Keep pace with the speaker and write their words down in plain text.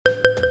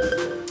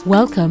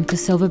Welcome to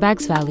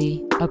Silverbacks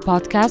Valley, a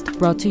podcast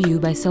brought to you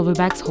by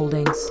Silverbacks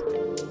Holdings.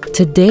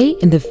 Today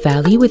in the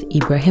Valley with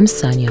Ibrahim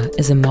Sanya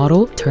is a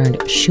model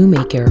turned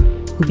shoemaker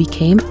who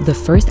became the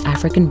first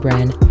African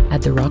brand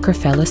at the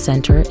Rockefeller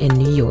Center in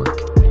New York.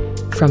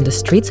 From the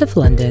streets of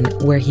London,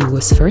 where he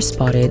was first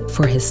spotted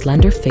for his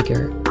slender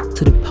figure,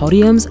 to the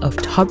podiums of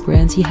top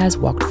brands he has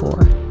walked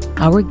for,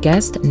 our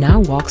guest now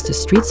walks the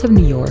streets of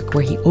New York,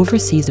 where he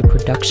oversees the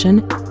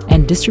production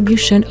and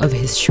distribution of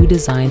his shoe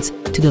designs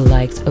to the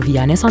likes of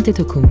Giannis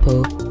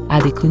Antetokounmpo,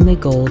 Adekunle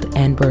Gold,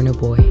 and Burna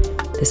Boy.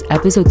 This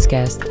episode's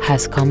guest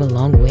has come a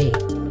long way.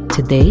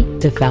 Today,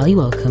 the Valley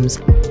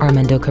welcomes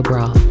Armando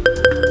Cabral.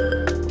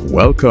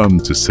 Welcome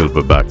to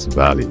Silverbacks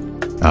Valley.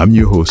 I'm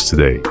your host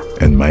today,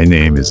 and my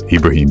name is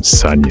Ibrahim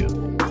Sanya.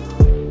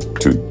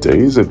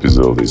 Today's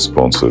episode is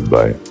sponsored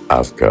by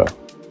AFCA.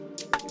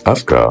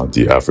 AFCA,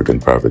 the African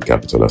Private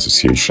Capital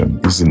Association,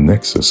 is the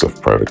nexus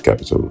of private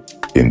capital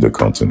in the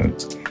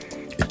continent.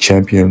 It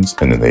champions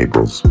and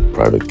enables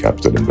private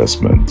capital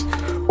investment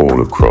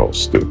all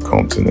across the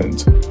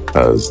continent.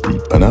 As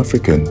the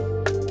Pan-African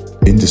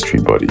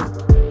industry body,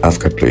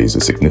 AFCA plays a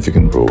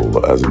significant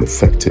role as an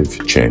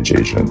effective change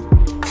agent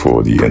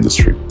for the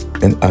industry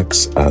and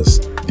acts as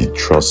the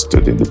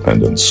trusted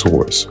independent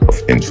source of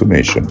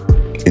information,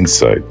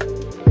 insight,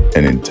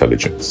 and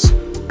intelligence,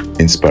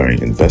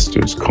 inspiring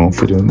investors'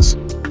 confidence,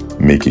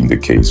 making the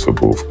case for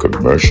both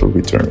commercial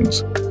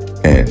returns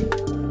and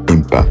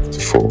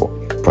impact for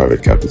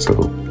private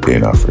capital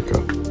in Africa.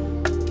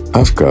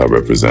 AFCA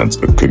represents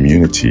a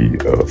community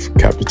of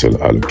capital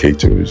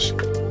allocators,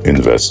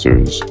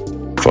 investors,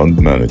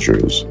 fund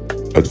managers,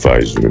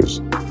 advisors,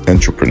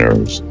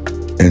 entrepreneurs,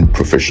 and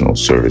professional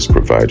service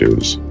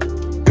providers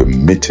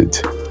committed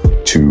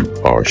to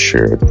our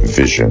shared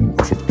vision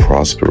of a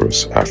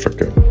prosperous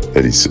Africa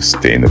that is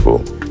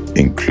sustainable,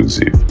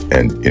 inclusive,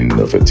 and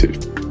innovative.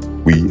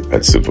 We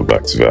at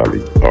Silverbacks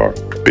Valley are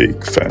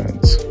big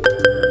fans.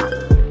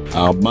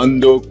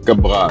 Armando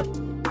Cabral.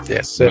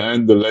 Yes, sir.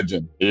 Man, the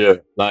legend,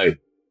 here live.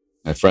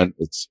 My friend,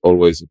 it's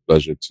always a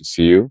pleasure to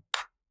see you.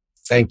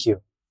 Thank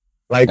you.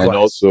 Likewise. And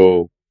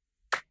also,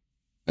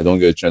 I don't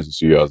get a chance to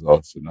see you as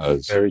often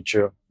as Very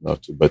true. I'd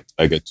love to, but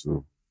I get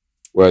to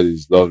wear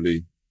these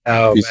lovely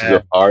pieces Man.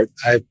 of art.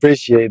 I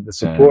appreciate the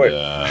support.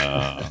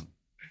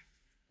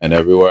 And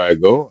everywhere I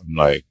go, I'm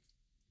like,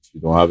 if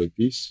you don't have a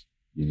piece,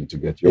 you need to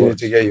get yours. You need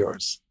to get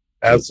yours.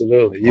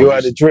 Absolutely. You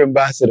are the true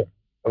ambassador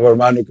of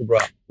Armando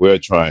Cabral. We're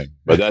trying,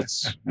 but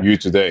that's you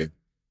today.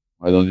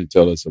 Why don't you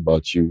tell us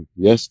about you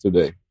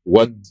yesterday?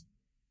 What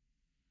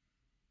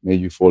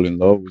made you fall in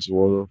love with the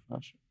world of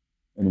fashion?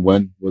 And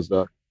when was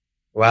that?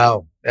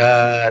 Wow.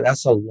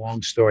 That's a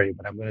long story,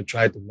 but I'm going to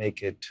try to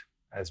make it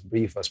as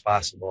brief as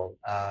possible.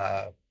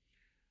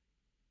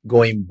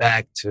 Going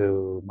back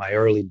to my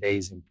early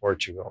days in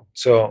Portugal.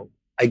 So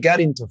I got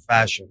into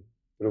fashion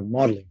through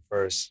modeling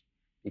first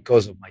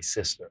because of my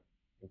sister.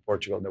 In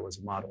Portugal, there was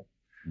a model.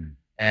 Mm.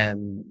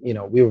 And,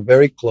 we were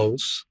very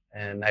close.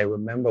 And I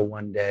remember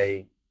one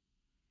day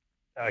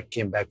I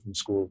came back from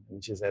school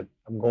and she said,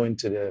 I'm going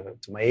to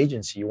my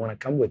agency. You want to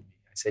come with me?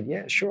 I said,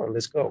 yeah, sure.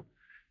 Let's go.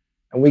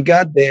 And we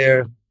got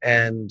there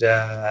and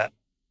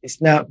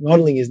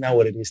modeling is not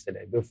what it is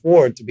today.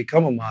 Before, to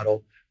become a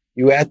model,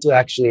 you had to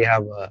actually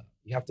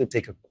you have to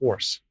take a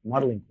course,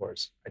 modeling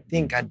course.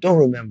 I don't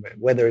remember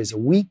whether it's a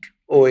week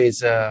or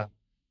it's 2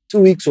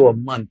 weeks or a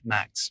month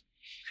max.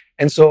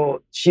 And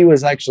so she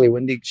was actually,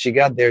 when she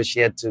got there, she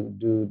had to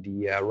do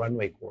the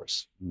runway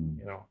course,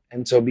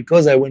 And so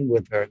because I went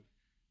with her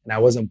and I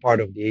wasn't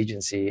part of the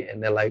agency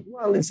and they're like,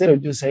 well, instead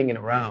of just hanging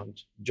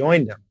around,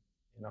 join them,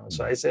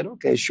 So I said,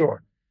 okay,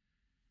 sure.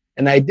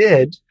 And I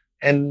did.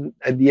 And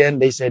at the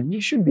end, they said, you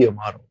should be a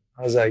model.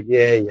 I was like,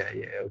 yeah,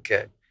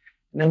 okay.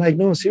 And they're like,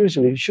 no,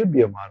 seriously, you should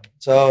be a model.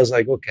 So I was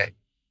like, okay.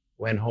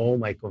 Went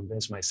home, I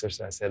convinced my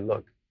sister. I said,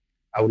 look,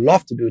 I would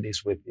love to do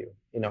this with you.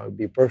 It'd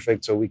be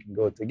perfect so we can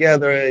go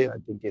together. I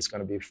think it's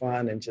going to be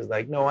fun. And she's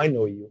like, no, I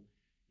know you.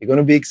 You're going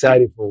to be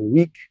excited for a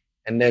week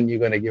and then you're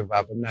going to give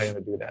up. I'm not going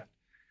to do that.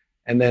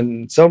 And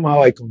then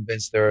somehow I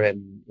convinced her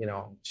and,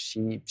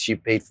 she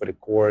paid for the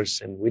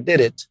course and we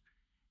did it.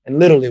 And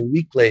literally a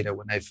week later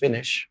when I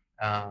finished,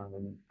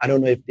 I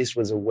don't know if this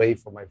was a way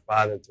for my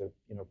father to,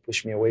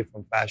 push me away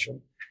from fashion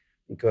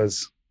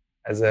because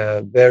as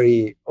a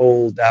very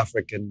old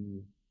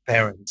African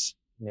parent,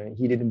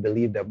 he didn't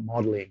believe that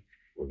modeling,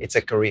 it's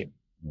a career.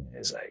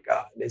 It's like,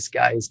 this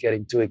guy is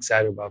getting too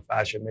excited about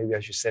fashion. Maybe I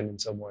should send him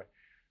somewhere.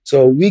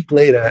 So a week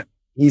later,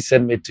 he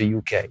sent me to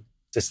UK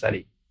to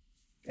study.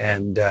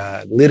 And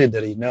little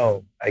did he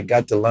know, I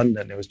got to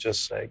London. It was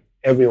just like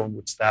everyone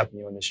would stop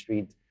me on the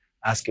street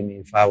asking me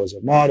if I was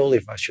a model,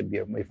 if I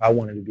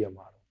wanted to be a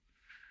model.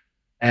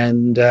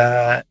 And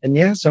I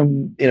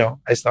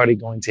started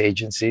going to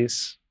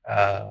agencies,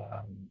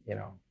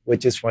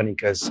 which is funny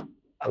because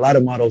a lot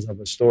of models have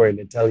a story.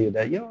 They tell you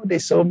that, they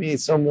saw me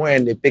somewhere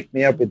and they picked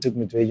me up and took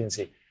me to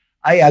agency.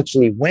 I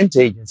actually went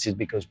to agencies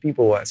because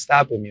people were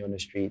stopping me on the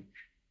street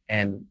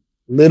and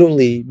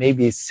literally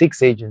maybe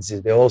 6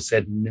 agencies, they all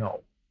said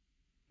no.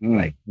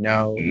 Like,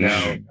 no.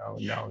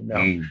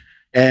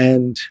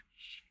 And,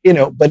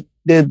 but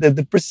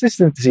the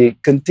persistency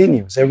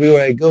continues.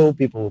 Everywhere I go,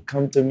 people will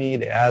come to me,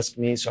 they ask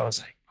me. So I was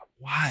like,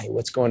 why?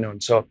 What's going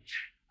on? So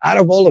out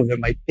of all of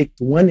them, I picked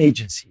one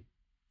agency,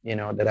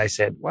 that I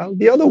said, well,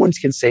 the other ones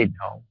can say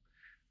no.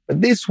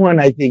 But this one,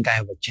 I think I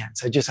have a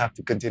chance. I just have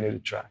to continue to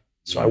try.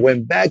 So I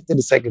went back to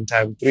the second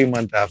time, 3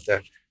 months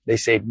after. They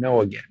said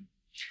no again.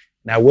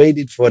 And I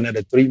waited for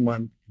another 3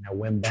 months, and I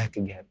went back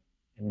again.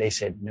 And they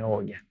said no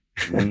again.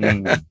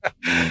 Mm.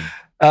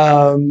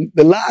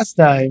 The last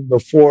time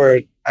before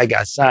I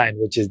got signed,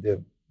 which is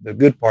the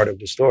good part of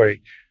the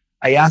story,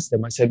 I asked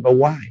them, I said, but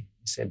why?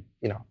 He said,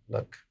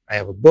 look, I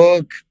have a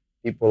book.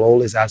 People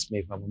always ask me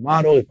if I'm a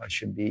model, if I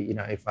should be,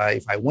 if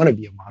I want to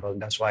be a model.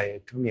 And that's why I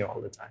come here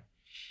all the time.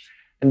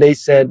 And they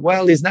said,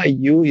 well, it's not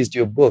you, it's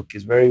your book.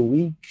 It's very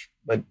weak,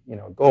 but,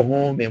 go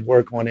home and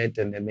work on it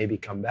and then maybe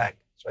come back.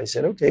 So I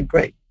said, okay,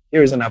 great.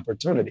 Here's an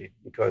opportunity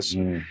because,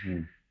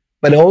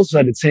 but also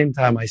at the same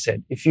time, I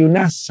said, if you're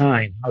not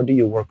signed, how do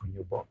you work on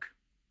your book?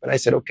 But I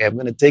said, okay, I'm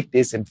going to take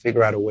this and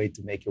figure out a way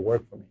to make it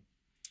work for me.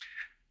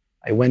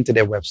 I went to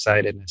their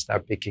website and I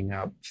started picking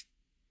up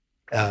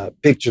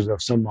pictures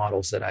of some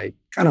models that I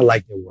kind of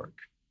like their work.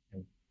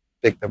 And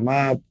picked them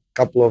up, a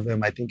couple of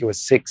them, I think it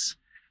was 6.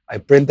 I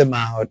print them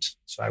out.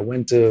 So I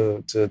went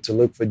to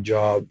look for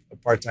a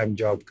part-time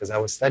job because I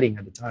was studying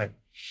at the time.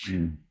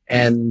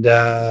 And,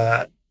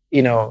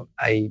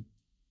 I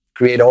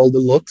create all the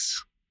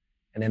looks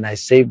and then I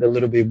saved a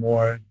little bit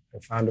more. I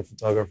found a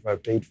photographer, I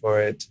paid for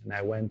it, and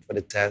I went for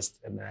the test.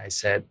 And then I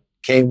said,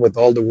 came with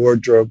all the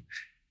wardrobe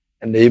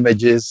and the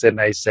images. And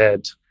I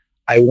said,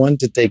 I want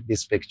to take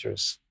these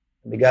pictures.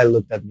 And the guy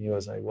looked at me and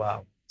was like,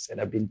 wow. He said,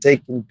 I've been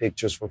taking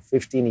pictures for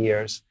 15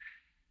 years.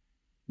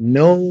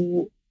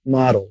 No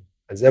model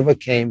has ever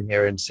came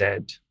here and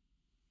said,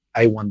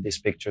 I want these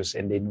pictures,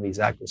 and they knew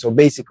exactly. So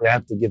basically, I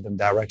have to give them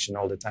direction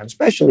all the time,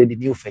 especially the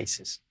new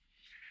faces.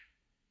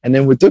 And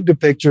then we took the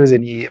pictures,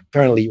 and he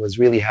apparently was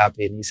really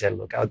happy. And he said,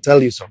 look, I'll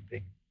tell you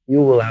something.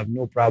 You will have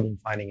no problem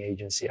finding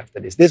agency after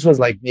this. This was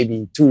like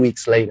maybe 2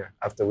 weeks later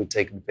after we'd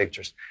taken the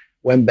pictures.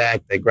 Went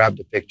back, they grabbed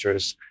the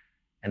pictures,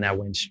 and I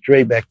went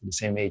straight back to the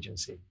same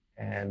agency.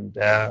 And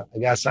I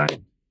got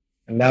signed.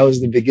 And that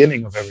was the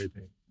beginning of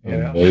everything.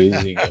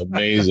 Amazing,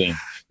 amazing.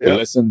 The Yeah.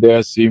 lesson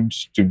there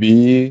seems to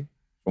be,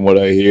 from what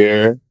I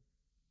hear,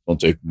 don't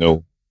take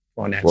no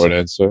One for an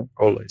answer, answer.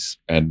 always.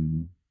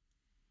 And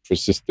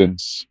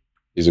persistence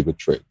is a good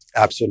trait.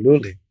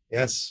 Absolutely.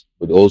 Yes.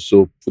 But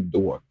also put the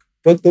work.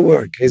 Put the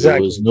work. There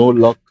Exactly. was no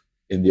luck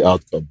in the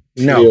outcome.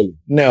 No, Clearly,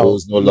 no, there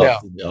was no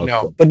luck in the outcome.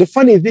 No. But the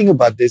funny thing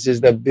about this is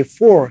that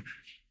before,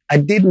 I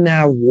didn't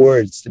have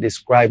words to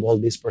describe all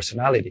this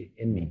personality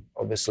in me.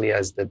 Obviously,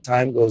 as the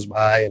time goes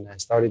by and I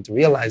started to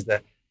realize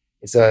that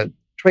it's a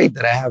trait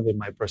that I have in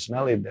my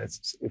personality.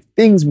 That's if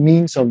things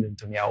mean something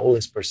to me, I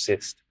always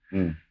persist.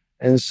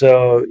 And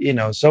so,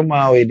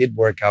 somehow it did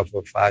work out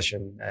for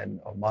fashion and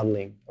or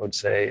modeling, I would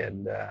say.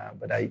 And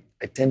but I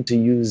tend to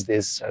use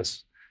this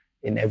as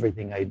in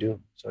everything I do.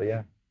 So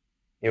yeah,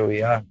 here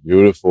we are.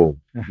 Beautiful.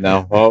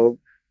 Now, how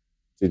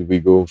did we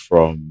go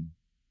from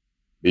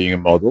being a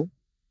model,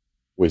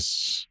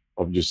 which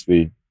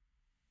obviously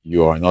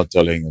you are not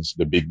telling us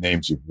the big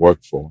names you've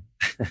worked for,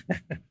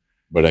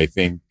 but I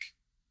think,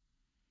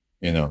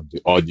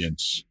 the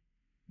audience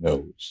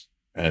knows,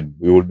 and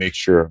we will make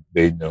sure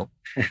they know.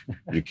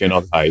 You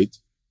cannot hide.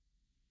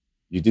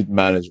 You did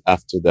manage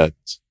after that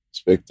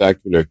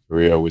spectacular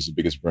career with the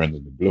biggest brand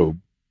on the globe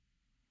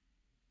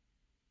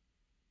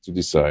to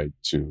decide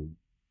to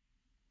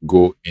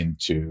go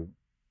into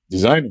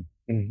designing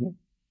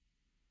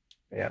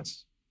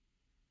Yes.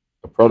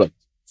 a product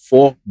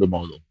for the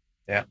model.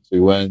 Yeah. So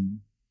you went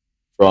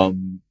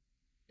from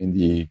in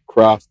the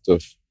craft of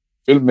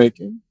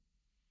filmmaking,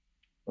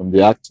 from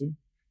the acting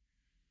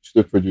to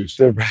the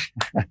producer.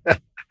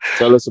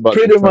 Tell us about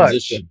Pretty the much.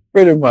 transition.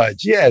 Pretty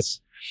much.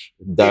 Yes.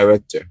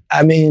 Director.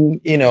 I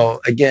mean,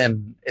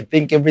 again, I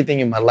think everything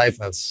in my life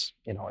has,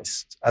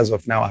 as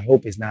of now, I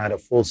hope it's not a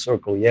full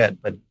circle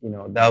yet, but,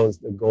 that was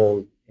the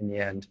goal in the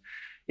end.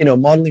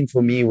 Modeling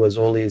for me was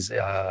always,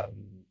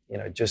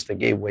 just a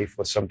gateway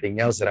for something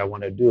else that I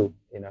want to do.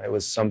 It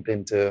was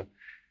something to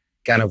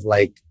kind of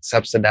like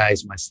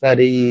subsidize my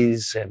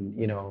studies and,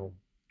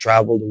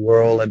 travel the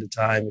world at the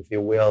time, if you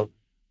will.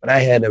 But I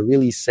had a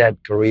really sad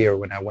career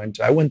when I went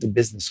to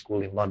business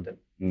school in London.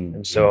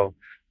 And so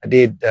I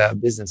did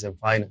business and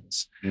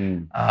finance.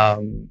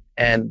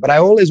 But I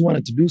always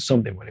wanted to do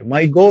something with it.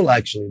 My goal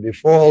actually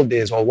before all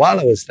this, or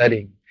while I was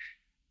studying,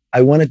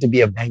 I wanted to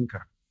be a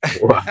banker.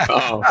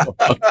 Wow.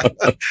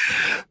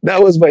 That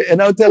was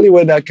and I'll tell you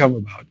when that came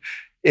about.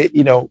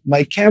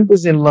 My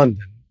campus in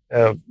London,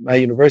 my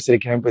university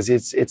campus,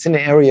 it's in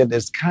an area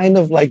that's kind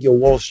of like your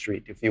Wall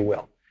Street, if you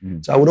will.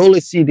 So I would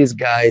always see these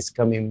guys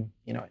coming,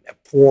 in a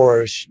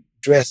Porsche,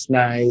 dressed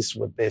nice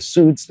with their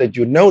suits that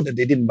that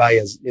they didn't buy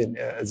in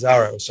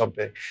Zara or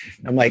something.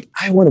 And I'm like,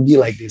 I want to be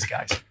like these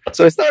guys.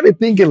 So I started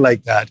thinking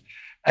like that.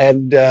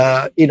 And,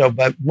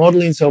 but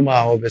modeling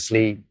somehow,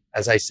 obviously,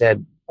 as I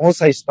said,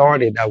 once I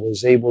started, I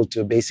was able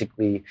to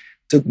basically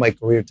took my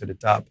career to the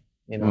top.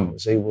 I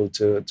was able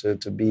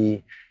to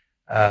be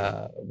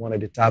one of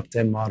the top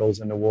 10 models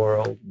in the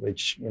world,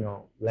 which,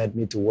 led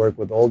me to work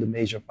with all the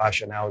major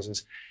fashion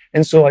houses.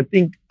 And so I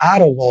think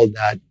out of all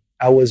that,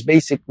 I was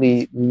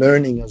basically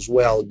learning as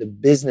well the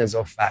business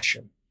of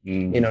fashion,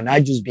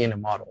 not just being a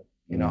model.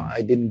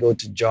 I didn't go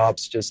to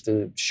jobs just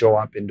to show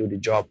up and do the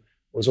job.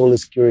 I was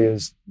always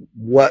curious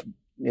what,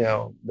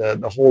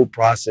 the whole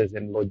process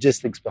and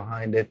logistics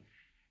behind it.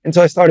 And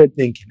so I started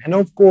thinking, and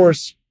of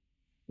course,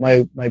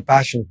 my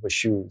passion for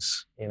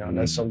shoes,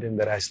 that's something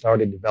that I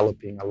started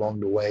developing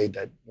along the way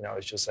that,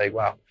 it's just like,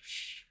 wow.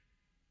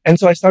 And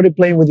so I started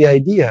playing with the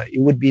idea. It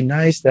would be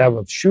nice to have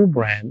a shoe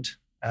brand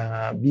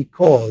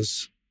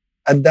because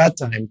at that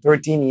time,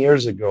 13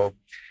 years ago,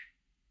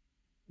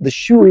 the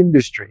shoe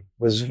industry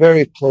was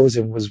very close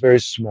and was very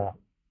small.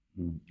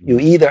 You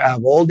either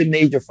have all the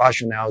major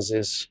fashion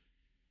houses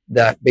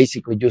that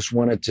basically just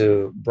wanted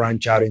to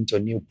branch out into a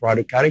new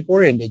product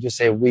category, and they just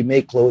say, we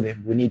make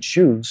clothing, we need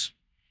shoes.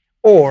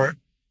 Or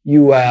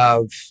you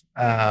have,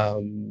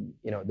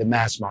 the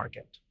mass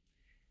market.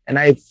 And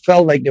I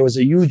felt like there was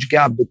a huge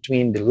gap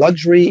between the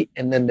luxury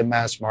and then the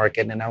mass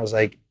market. And I was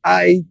like,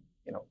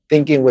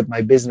 thinking with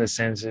my business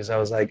senses, I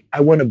was like, I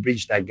want to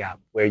bridge that gap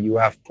where you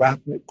have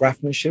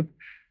craftsmanship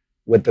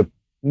with the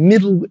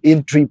middle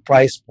entry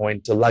price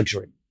point to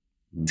luxury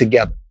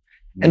together.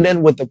 And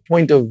then with the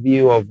point of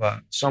view of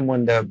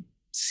someone that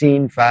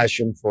seen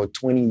fashion for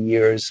 20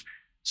 years,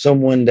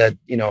 someone that,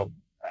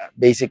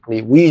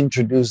 basically we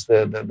introduce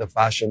the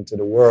fashion to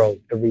the world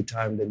every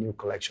time the new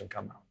collection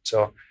come out.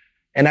 So,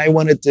 and I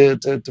wanted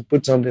to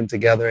put something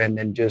together and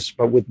then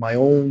but with my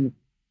own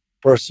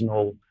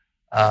personal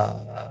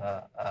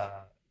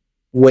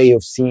way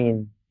of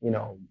seeing,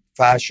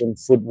 fashion,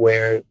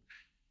 footwear.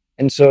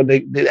 And so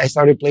I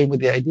started playing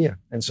with the idea.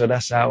 And so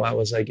that's how I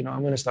was like,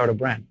 I'm going to start a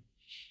brand.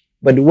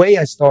 But the way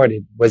I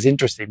started was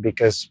interesting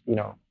because,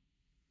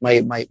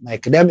 my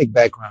academic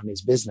background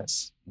is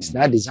business. It's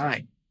not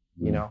design,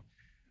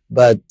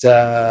 But,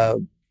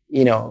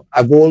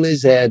 I've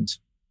always had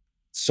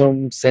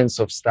some sense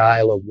of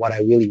style of what I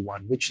really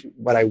want,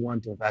 what I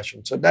want in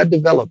fashion. So that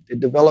developed. It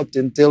developed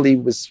until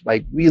it was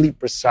like really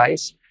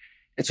precise.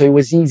 And so it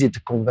was easy to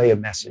convey a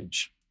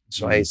message.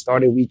 So I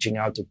started reaching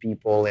out to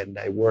people and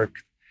I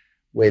worked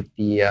with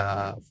the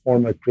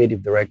former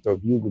creative director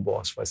of Hugo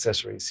Boss for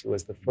accessories. He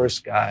was the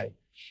first guy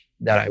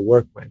that I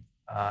worked with.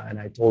 And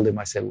I told him,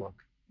 I said, look,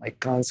 my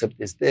concept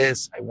is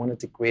this. I wanted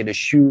to create a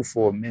shoe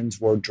for men's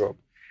wardrobe.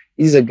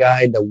 He's a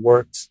guy that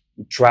works,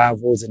 he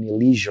travels, and he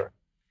leisure.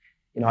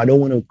 I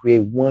don't want to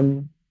create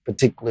one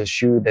particular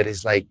shoe that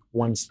is like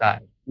one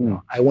style.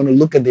 I want to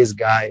look at this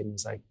guy and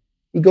it's like,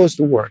 he goes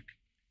to work.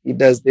 He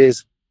does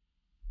this.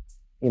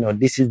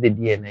 This is the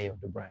DNA of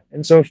the brand.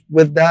 And so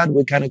with that,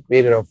 we kind of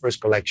created our first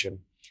collection,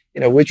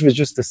 which was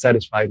just to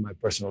satisfy my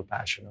personal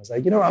passion. I was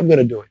like, I'm going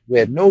to do it. We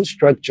had no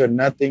structure,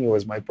 nothing. It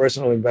was my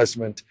personal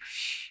investment.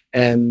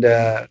 And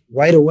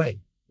right away,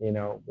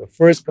 the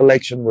first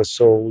collection was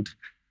sold.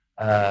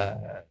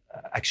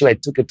 Actually, I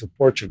took it to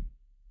Portugal.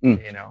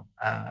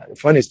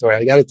 Funny story.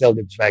 I got to tell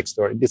the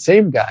backstory. The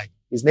same guy,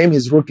 his name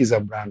is Ruki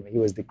Zambrano. He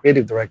was the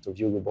creative director of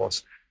Hugo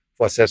Boss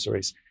for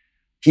accessories.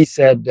 He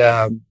said,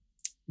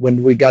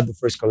 when we got the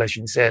first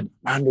collection, he said,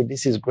 Armando,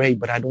 this is great,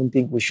 but I don't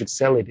think we should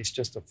sell it. It's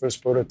just the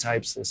first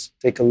prototypes. Let's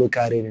take a look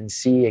at it and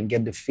see and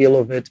get the feel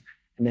of it.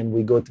 And then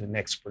we go to the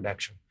next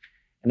production.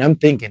 And I'm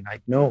thinking,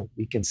 like, no,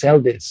 we can sell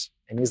this.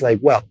 And he's like,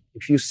 well,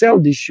 if you sell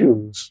these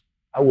shoes,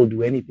 I will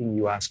do anything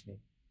you ask me.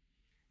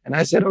 And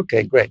I said,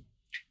 okay, great.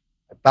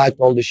 I packed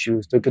all the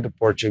shoes, took it to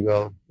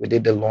Portugal. We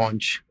did the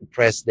launch, the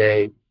press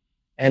day,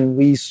 and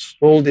we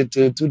sold it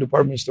to 2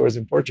 department stores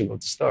in Portugal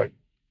to start.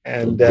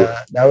 And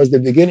that was the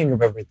beginning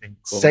of everything.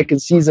 Cool.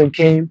 Second season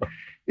came,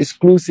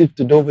 exclusive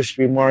to Dover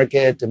Street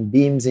Market and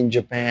Beams in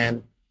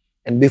Japan.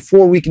 And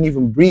before we can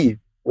even breathe,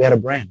 we had a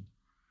brand.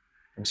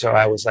 And so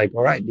I was like,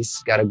 all right, this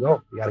has got to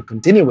go. We got to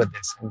continue with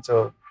this. And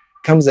so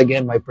comes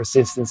again my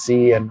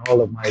persistency and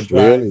all of my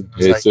drive. Really?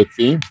 It's like, a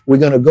theme. We're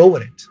going to go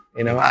with it.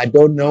 I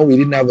don't know. We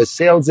didn't have a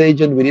sales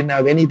agent. We didn't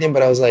have anything.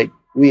 But I was like,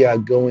 we are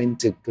going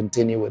to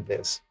continue with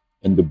this.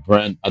 And the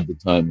brand at the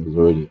time was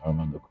already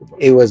Armando Cabral.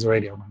 It was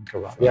already Armando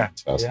Cabral. Yeah.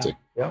 Fantastic.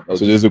 Yeah.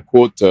 So there's a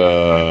quote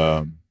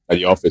at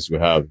the office we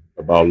have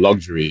about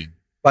luxury.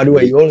 By the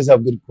way, you always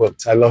have good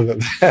quotes. I love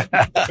them.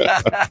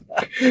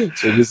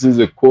 So this is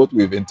a quote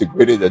we've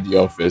integrated at the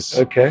office.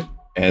 Okay.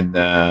 And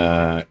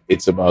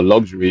it's about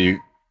luxury,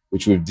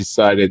 which we've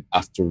decided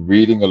after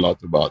reading a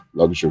lot about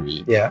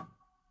luxury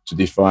to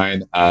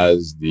define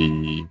as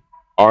the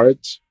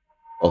art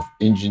of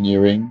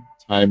engineering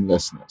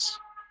timelessness.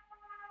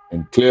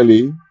 And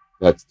clearly,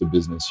 that's the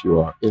business you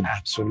are in.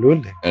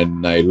 Absolutely.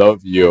 And I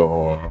love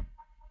your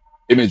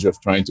image of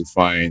trying to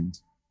find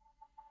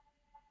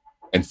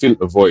and fill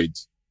a void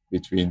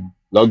between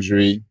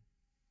luxury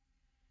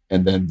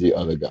and then the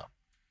other gap.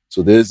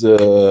 So there's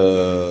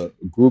a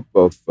group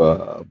of,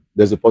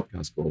 there's a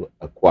podcast called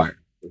Acquire,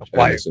 which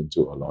I listen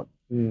to a lot.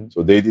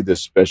 So they did a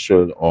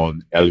special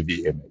on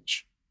LV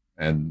image.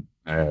 And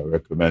I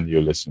recommend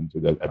you listen to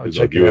that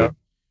episode.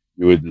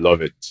 You would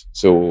love it.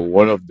 So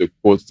one of the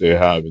quotes they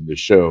have in the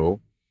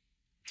show,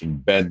 I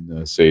think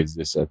Ben says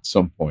this at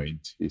some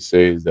point. He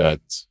says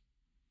that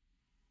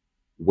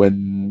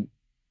when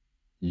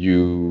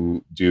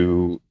you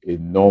do a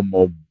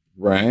normal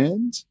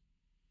brand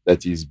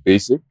that is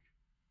basic,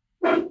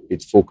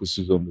 it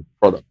focuses on the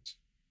product.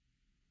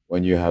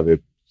 When you have a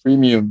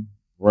premium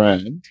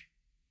brand,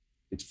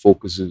 it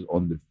focuses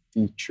on the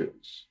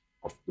features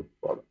of the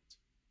product.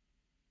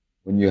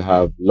 When you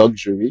have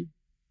luxury,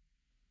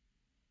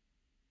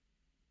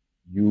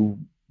 you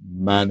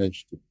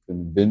manage to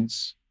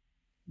convince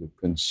the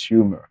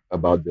consumer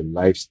about the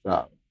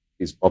lifestyle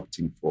he's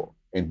opting for,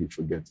 and he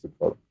forgets the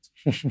product.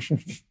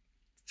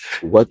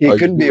 What You are you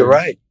couldn't be doing?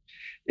 right.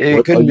 It What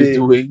are couldn't you be.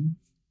 doing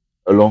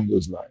along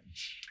those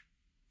lines?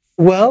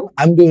 Well,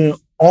 I'm doing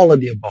all of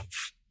the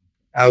above.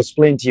 I'll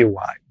explain to you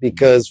why.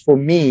 Because for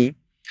me,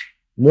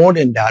 more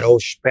than that, or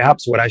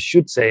perhaps what I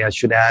should say, I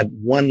should add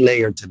one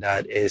layer to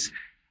that is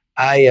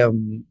I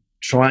am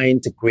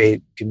trying to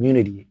create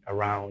community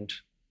around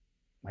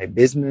my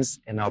business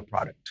and our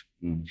product.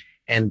 Mm.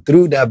 And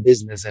through that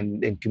business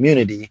and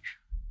community,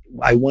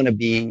 I want to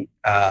be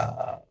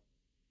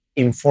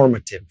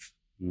informative,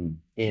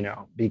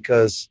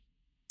 because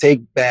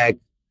take back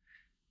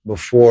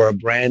before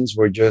brands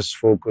were just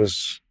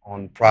focused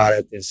on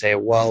product and say,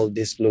 well,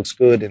 this looks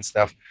good and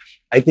stuff.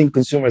 I think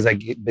consumers are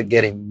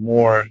getting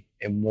more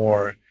and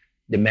more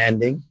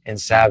demanding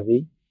and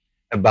savvy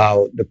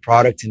about the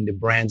product and the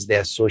brands they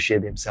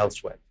associate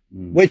themselves with,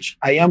 which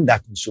I am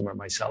that consumer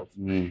myself.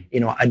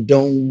 I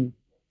don't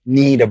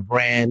need a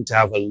brand to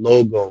have a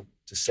logo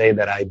to say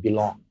that I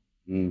belong,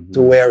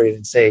 to wear it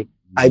and say,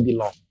 I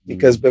belong.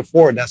 Because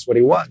before, that's what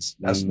it was.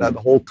 That's not the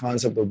whole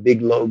concept of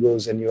big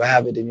logos, and you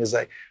have it and you're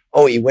like,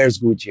 oh, he wears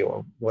Gucci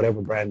or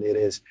whatever brand it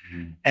is.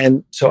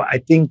 And so I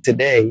think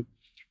today,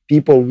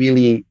 people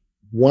really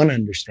want to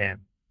understand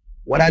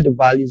what are the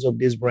values of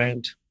this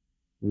brand,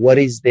 what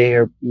is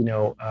their,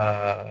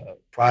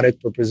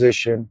 product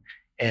proposition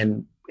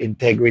and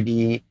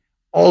integrity,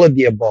 all of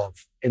the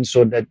above. And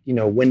so that,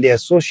 when they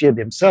associate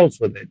themselves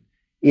with it,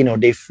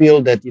 they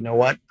feel that,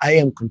 what, I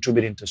am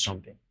contributing to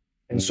something.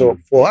 And so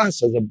for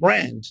us as a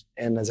brand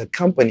and as a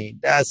company,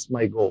 that's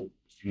my goal.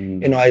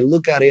 I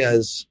look at it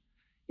as,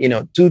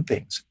 two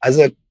things. As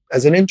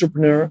an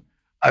entrepreneur,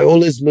 I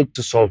always look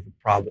to solve a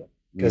problem,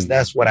 because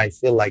that's what I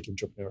feel like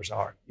entrepreneurs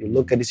are. You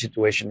look at the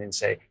situation and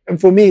say, and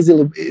for me, it's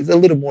a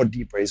little more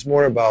deeper. It's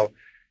more about,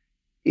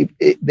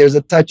 there's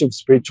a touch of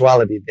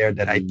spirituality there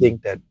that I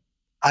think that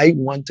I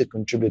want to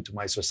contribute to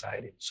my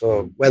society.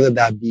 So whether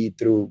that be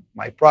through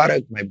my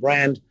product, my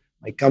brand,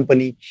 my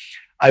company,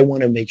 I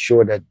want to make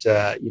sure that,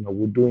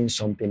 we're doing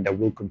something that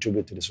will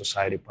contribute to the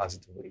society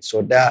positively.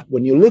 So that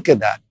when you look at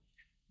that,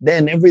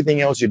 then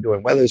everything else you're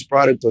doing, whether it's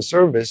product or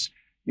service,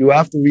 you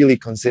have to really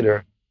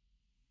consider,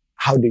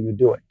 how do you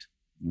do it?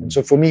 And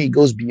so for me, it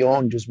goes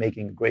beyond just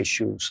making great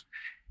shoes.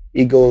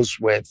 It goes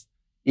with,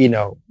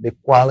 the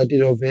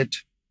quality of it,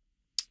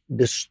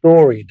 the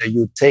story that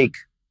you take,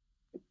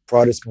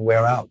 products can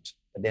wear out.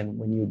 But then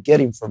when you get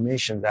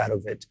information out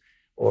of it,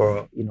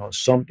 or,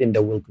 something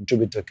that will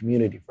contribute to a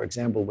community, for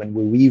example, when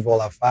we weave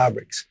all our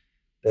fabrics,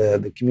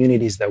 the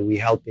communities that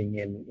we're helping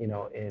in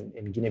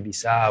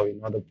Guinea-Bissau,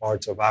 in other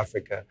parts of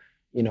Africa,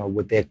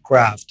 with their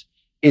craft,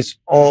 it's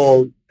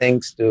all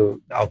thanks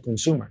to our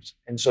consumers.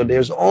 And so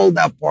there's all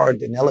that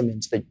part and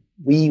elements that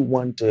we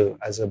want to,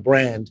 as a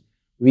brand,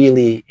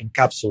 really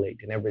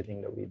encapsulate in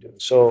everything that we do.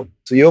 So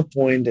to your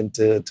point and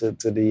to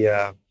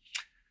the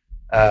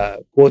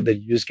quote that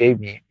you just gave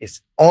me,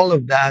 it's all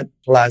of that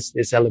plus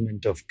this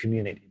element of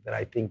community that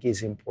I think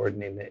is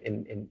important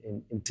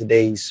in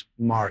today's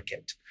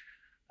market.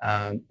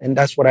 And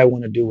that's what I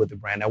want to do with the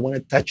brand. I want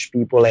to touch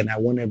people, and I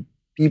want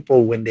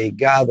people, when they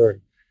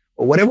gather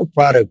or whatever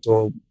product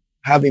or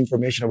have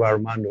information about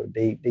Armando,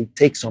 they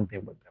take something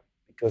with them,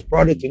 because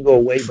product can go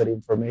away, but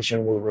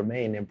information will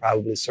remain and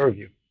probably serve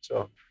you.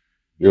 So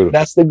beautiful.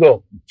 That's the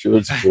goal.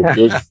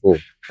 Beautiful.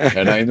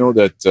 And I know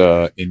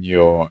that in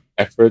your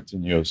effort,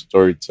 in your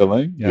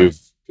storytelling, you've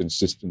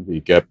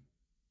consistently kept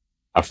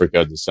Africa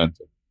at the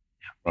center,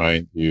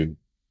 right? You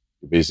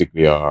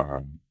basically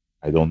are,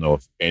 I don't know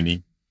of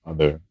any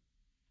other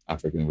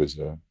African with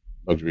a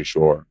luxury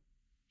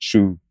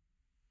shoe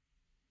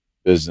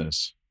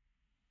business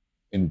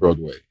in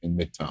Broadway, in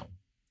Midtown.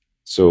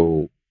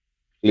 So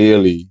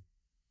clearly,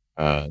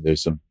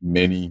 there's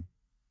many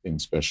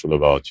things special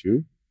about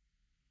you.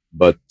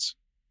 But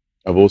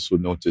I've also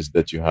noticed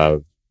that you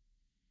have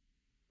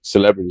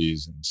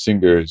celebrities and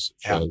singers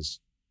as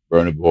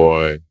Burna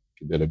Boy,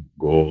 Kidela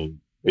Gold,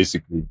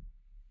 basically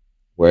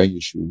wearing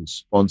your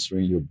shoes,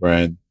 sponsoring your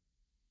brand.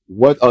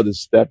 What are the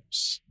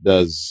steps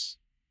does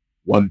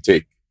one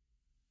take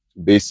to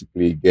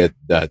basically get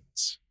that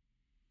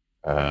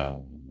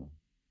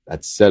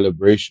that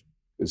celebration?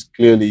 Because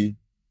clearly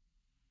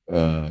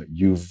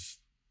you've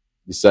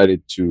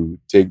decided to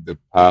take the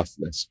path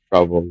less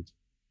traveled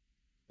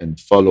and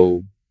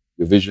follow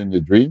your vision, your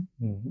dream.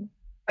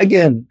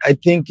 Again, I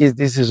think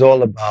this is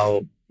all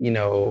about,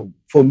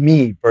 for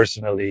me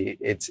personally,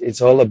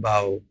 it's all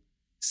about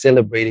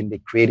celebrating the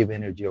creative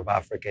energy of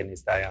Africa and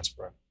its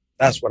diaspora.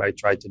 That's what I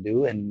try to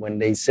do. And when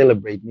they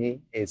celebrate me,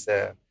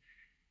 they're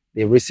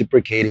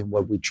reciprocating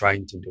what we're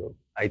trying to do.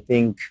 I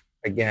think,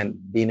 again,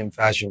 being in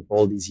fashion for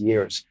all these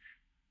years,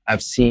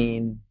 I've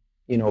seen,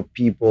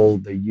 people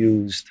that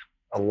used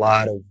a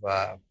lot of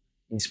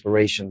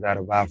inspirations out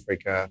of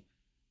Africa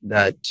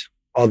that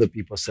other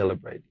people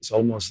celebrate. It's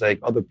almost like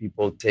other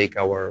people take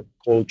our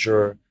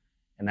culture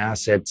and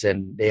assets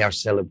and they are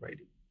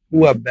celebrating.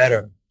 Who are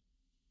better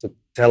to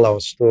tell our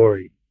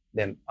story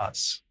than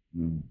us?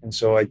 And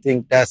so I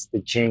think that's the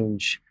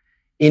change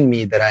in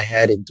me that I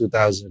had in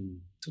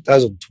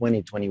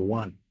 2020,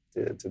 21,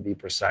 to be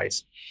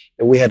precise,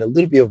 that we had a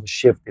little bit of a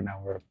shift in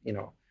our,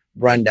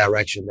 brand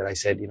direction that I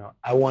said,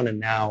 I want to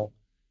now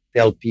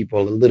tell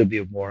people a little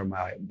bit more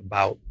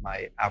about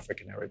my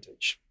African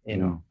heritage,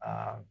 and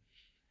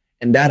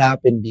that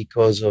happened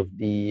because of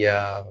the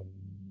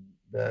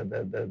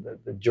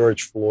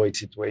George Floyd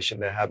situation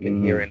that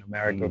happened here in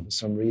America. For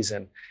some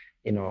reason,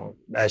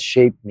 that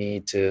shaped me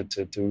to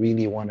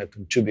really want to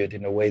contribute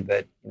in a way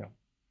that,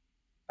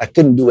 I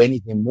couldn't do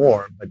anything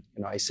more. But,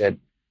 I said,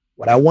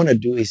 what I want to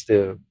do is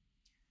to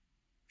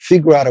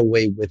figure out a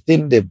way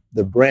within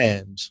the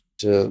brand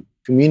to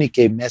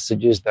communicate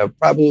messages that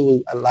probably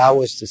will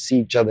allow us to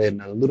see each other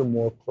in a little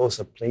more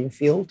closer playing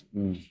field,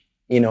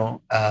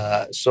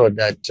 so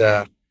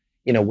that,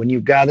 when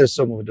you gather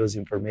some of those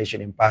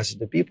information and pass it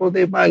to people,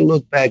 they might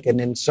look back and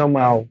then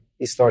somehow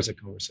it starts a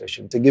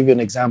conversation. To give you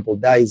an example,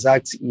 that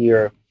exact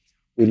year,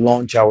 we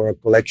launched our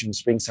collection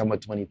Spring Summer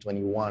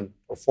 2021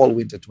 or Fall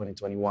Winter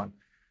 2021.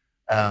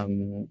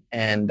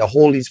 And the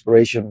whole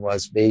inspiration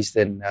was based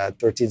in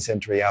 13th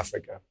century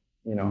Africa,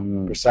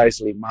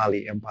 precisely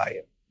Mali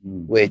Empire,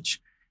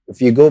 which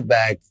if you go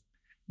back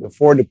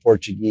before the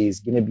Portuguese,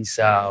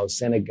 Guinea-Bissau,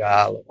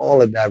 Senegal,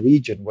 all of that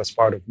region was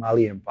part of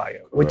Mali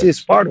Empire, which is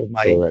part of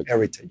my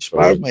heritage,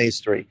 part of my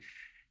history.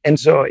 And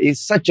so it's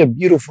such a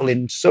beautiful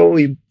and so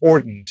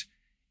important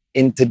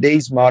in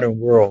today's modern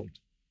world,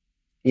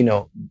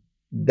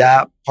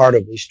 that part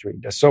of history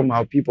that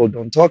somehow people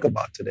don't talk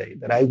about today,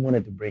 that I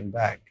wanted to bring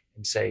back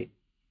and say,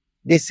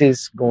 this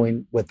is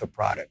going with the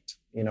product,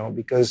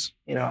 because,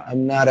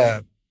 I'm not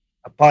a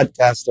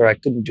podcaster. I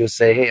couldn't just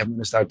say, hey, I'm going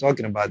to start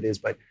talking about this,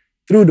 but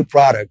through the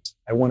product,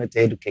 I wanted to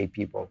educate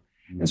people.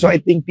 And so I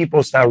think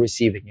people start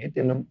receiving it.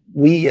 And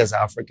we as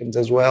Africans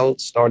as well,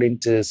 starting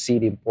to see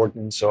the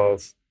importance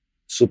of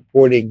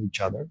supporting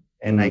each other.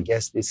 And I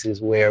guess this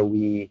is where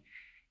we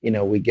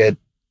get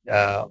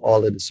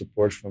all of the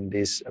support from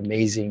these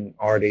amazing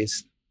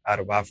artists out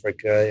of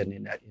Africa and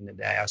in the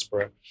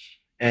diaspora,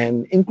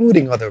 and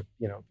including other,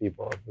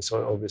 people.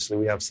 So obviously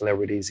we have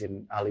celebrities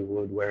in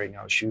Hollywood wearing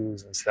our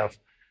shoes and stuff.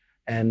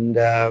 And,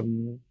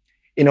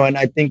 and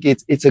I think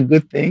it's a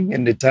good thing,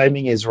 and the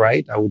timing is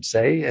right, I would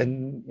say.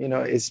 And,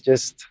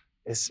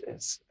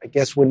 it's I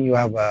guess when you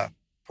have a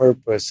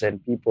purpose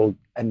and people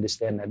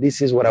understand that,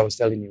 this is what I was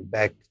telling you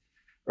back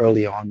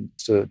early on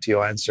to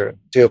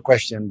your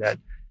question, that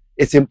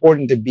it's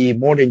important to be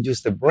more than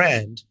just a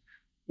brand,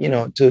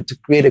 to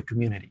create a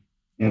community.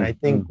 And I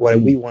think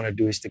what we want to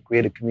do is to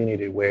create a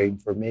community where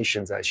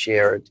informations are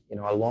shared,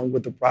 along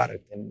with the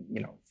product. And,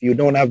 if you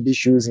don't have these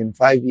shoes in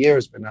 5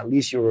 years, but at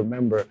least you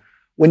remember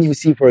when you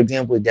see, for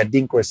example, the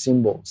Adinkra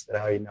symbols that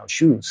are in our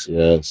shoes.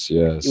 Yes.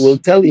 It will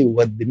tell you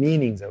what the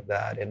meanings of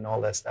that and all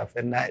that stuff.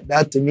 And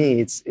that to me,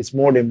 it's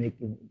more than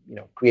making,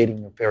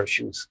 creating a pair of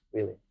shoes,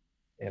 really.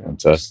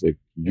 Fantastic.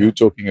 You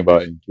talking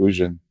about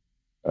inclusion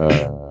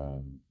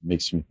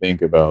makes me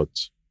think about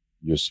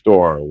your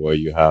store, where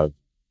you have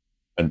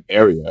an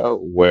area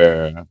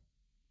where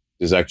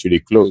there's actually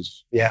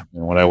clothes. Yeah.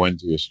 And when I went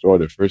to your store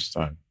the first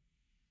time,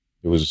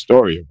 there was a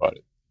story about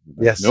it.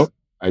 Yes. No,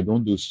 I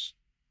don't do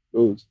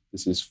clothes.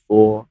 This is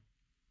for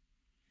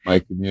my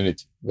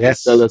community.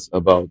 Yes. Tell us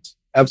about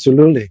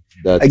absolutely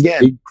that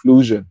again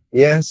inclusion.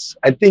 Yes,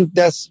 I think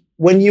that's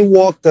when you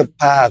walk the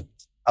path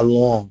a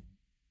long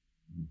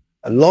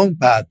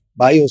path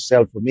by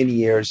yourself for many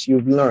years,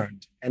 you've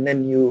learned, and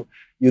then you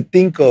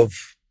think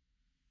of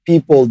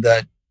people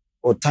that,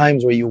 or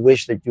times where you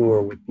wish that you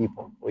were with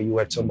people, or you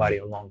had somebody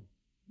along,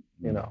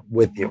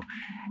 with you.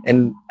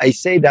 And I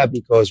say that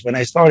because when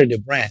I started the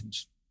brand,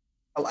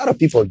 a lot of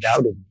people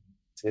doubted me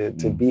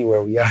to be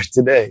where we are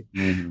today.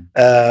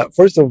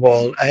 First of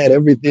all, I had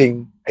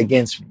everything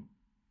against me.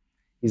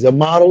 He's a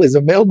model, he's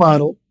a male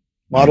model.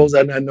 Models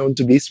are not known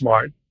to be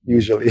smart,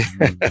 usually.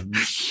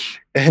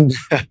 And,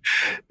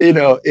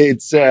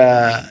 it's,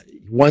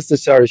 he wants to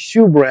start a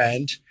shoe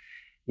brand.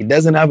 He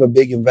doesn't have a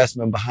big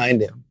investment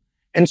behind him.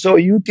 And so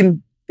you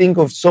can think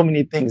of so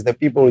many things that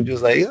people are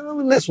just like,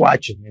 let's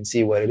watch him and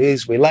see what it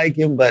is. We like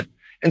him.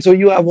 And so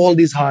you have all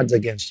these odds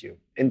against you.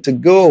 And to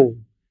go,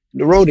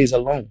 the road is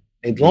alone.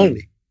 It's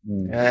lonely.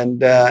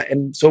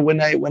 And so when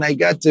I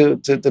got to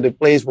the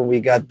place when we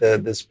got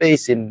the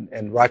space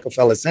in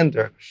Rockefeller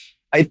Center,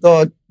 I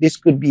thought this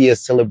could be a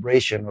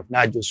celebration of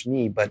not just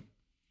me, but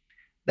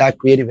that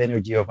creative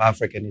energy of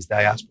Africa and its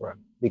diaspora.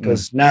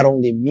 Because not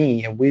only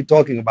me, and we're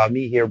talking about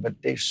me here, but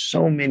there's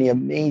so many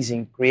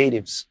amazing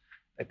creatives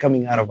that are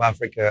coming out of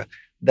Africa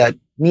that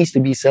needs to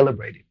be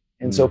celebrated.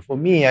 And so for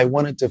me, I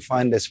wanted to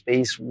find a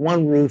space,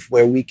 one roof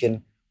where we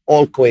can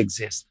all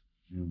coexist.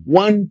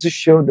 One, to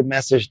show the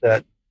message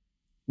that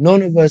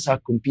none of us are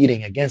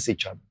competing against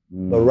each other,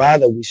 but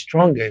rather we're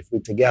stronger if we're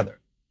together,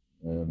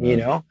 you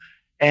know?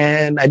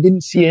 And I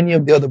didn't see any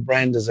of the other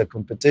brands as a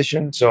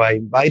competition. So I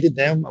invited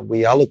them.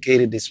 We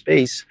allocated the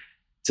space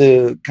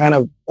to kind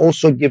of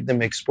also give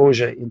them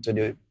exposure into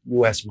the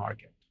US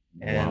market.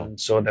 And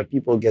so that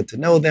people get to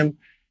know them,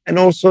 and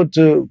also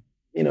to,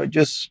 you know,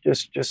 just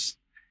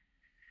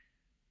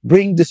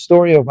bring the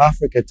story of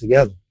Africa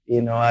together.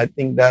 You know, I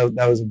think that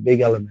was a big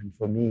element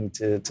for me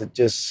to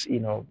just, you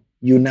know,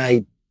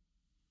 unite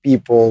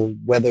people,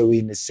 whether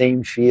we're in the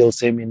same field,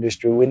 same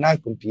industry, we're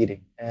not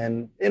competing.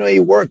 And, you know, it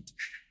worked.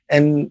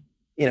 And,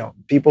 you know,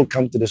 people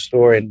come to the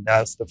store and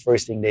that's the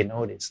first thing they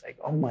notice. Like,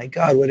 oh my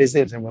God, what is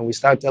this? And when we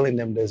start telling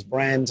them these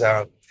brands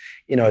are,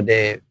 you know,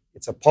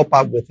 it's a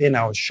pop-up within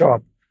our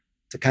shop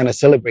to kind of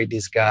celebrate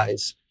these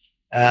guys.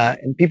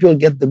 And people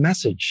get the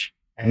message.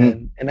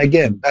 And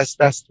again,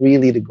 that's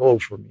really the goal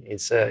for me.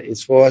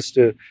 It's for us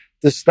to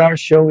start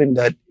showing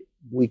that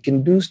we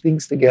can do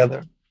things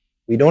together.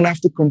 We don't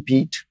have to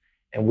compete,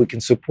 and we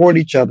can support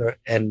each other.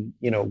 And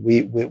you know,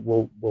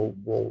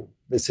 we'll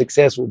the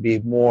success will be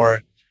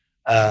more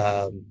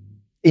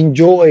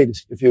enjoyed,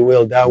 if you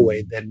will, that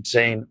way, than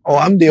saying, "Oh,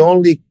 I'm the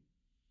only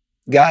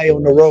guy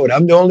on the road.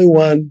 I'm the only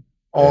one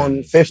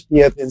on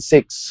 50th and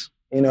 6th,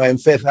 you know, and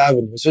 5th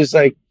Avenue." So it's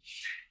like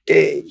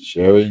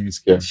sharing is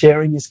caring.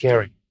 Sharing is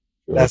caring.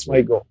 That's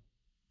my goal.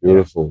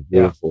 Beautiful,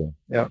 beautiful.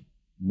 Yeah.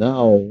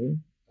 Now,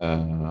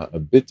 a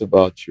bit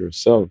about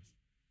yourself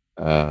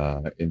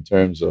in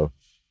terms of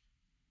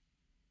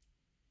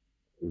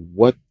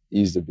what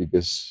is the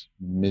biggest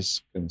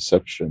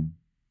misconception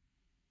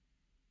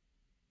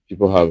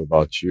people have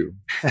about you,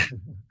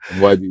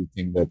 and why do you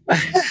think that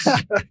is?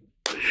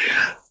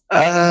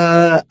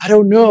 I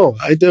don't know.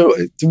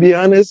 To be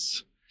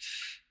honest,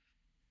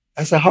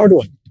 that's a hard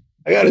one.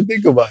 I got to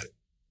think about it.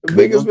 The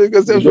biggest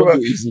misconception. You don't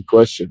do easy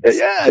questions.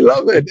 Yeah, I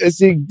love it.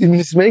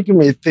 It's making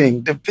me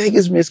think. The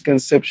biggest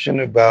misconception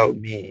about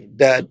me,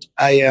 that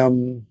I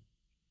am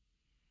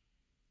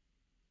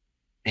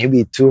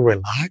maybe too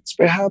relaxed,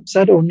 perhaps.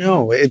 I don't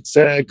know. It's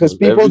because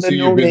people that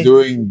know you've been me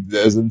doing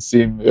doesn't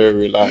seem very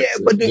relaxed.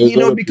 Yeah, but you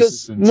know,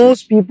 because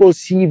most people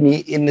see me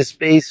in a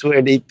space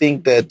where they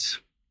think that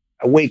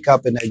I wake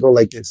up and I go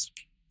like this.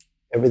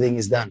 Everything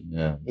is done.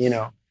 Yeah. You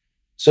know.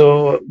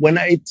 So when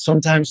I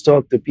sometimes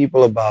talk to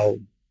people about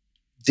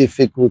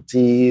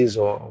difficulties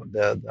or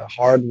the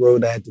hard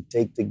road I had to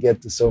take to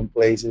get to some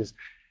places,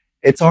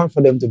 it's hard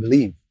for them to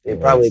believe. They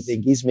probably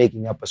think he's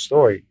making up a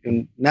story.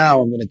 And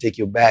now I'm going to take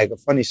you back. A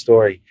funny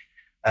story.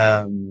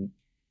 You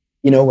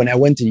know, when I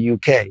went to the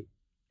UK,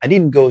 I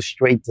didn't go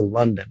straight to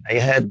London. I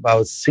had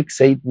about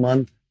 6-8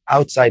 months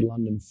outside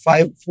London,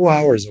 4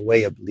 hours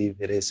away, I believe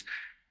it is,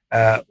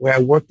 where I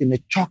worked in a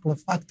chocolate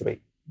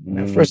factory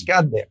when I first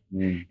got there.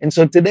 And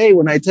so today,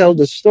 when I tell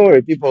the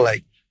story, people are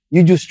like,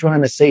 "You're just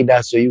trying to say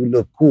that so you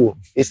look cool."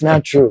 It's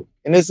not true.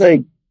 And it's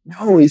like,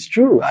 no, it's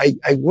true. I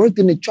worked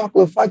in a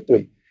chocolate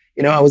factory.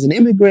 You know, I was an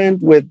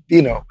immigrant with,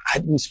 you know, I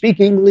didn't speak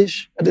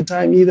English at the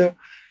time either.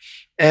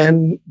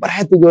 But I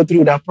had to go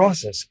through that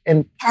process.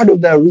 And part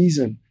of that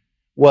reason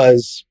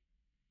was,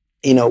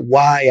 you know,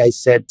 why I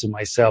said to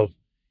myself,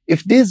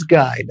 if this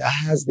guy that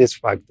has this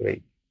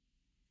factory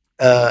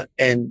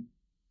and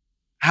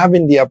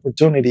having the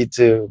opportunity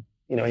to,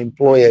 you know,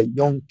 employ a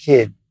young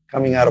kid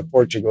coming out of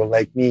Portugal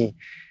like me,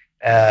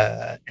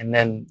 and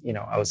then, you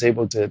know, I was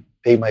able to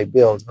pay my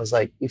bills. I was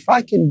like, if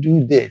I can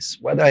do this,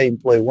 whether I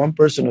employ one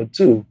person or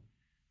two,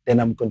 then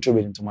I'm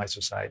contributing to my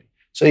society.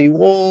 So it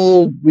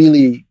all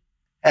really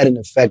had an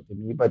effect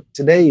on me. But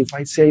today, if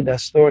I say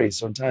that story,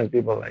 sometimes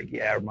people are like,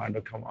 "Yeah, Armando,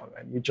 come on,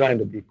 man, you're trying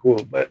to be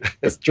cool," but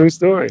it's a true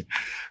story.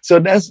 So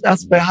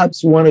that's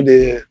perhaps one of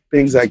the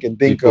things I can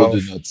think people of.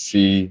 People do not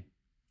see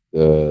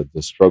the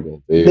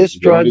struggle.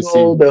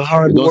 The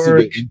hard work. They don't see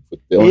the input.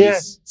 They only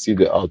see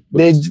the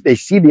output. They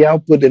see the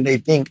output and they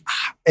think,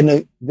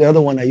 and the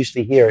other one I used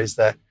to hear is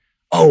that,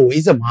 "Oh,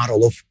 he's a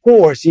model. Of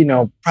course, you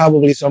know,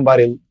 probably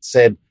somebody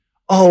said,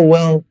 oh,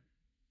 well,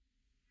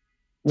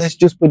 let's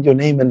just put your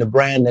name in the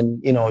brand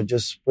and, you know,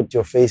 just put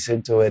your face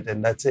into it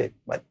and that's it."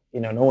 But, you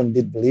know, no one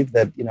did believe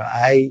that. You know,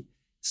 I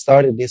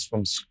started this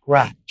from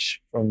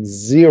scratch, from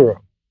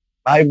zero,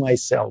 by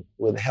myself,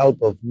 with the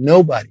help of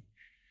nobody.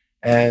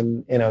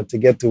 And, you know, to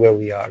get to where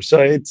we are. So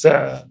it's,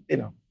 you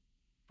know,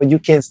 but you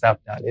can't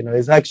stop that. You know,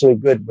 it's actually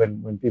good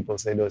when people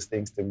say those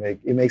things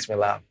it makes me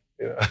laugh.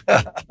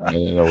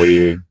 You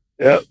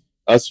know,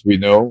 as we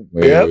know,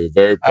 we're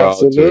very proud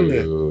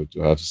to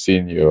have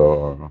seen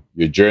your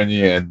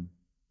journey, and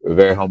we're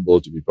very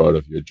humbled to be part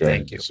of your journey.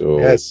 Thank you. So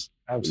yes,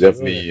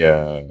 absolutely.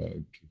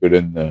 Definitely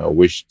couldn't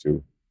wish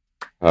to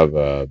have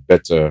a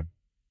better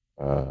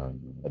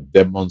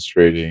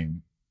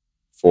demonstrating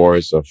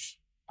force of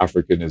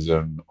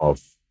Africanism,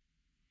 of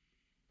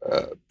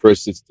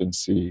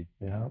persistency,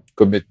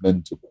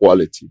 commitment to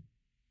quality.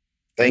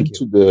 Thank you.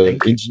 To the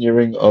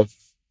engineering of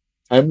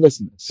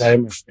timelessness.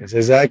 Timelessness,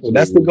 exactly. So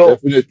That's the goal.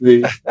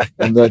 definitely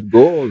on that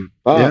goal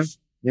path.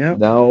 Yeah.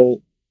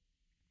 Now,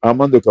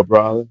 Armando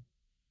Cabral,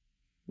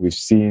 we've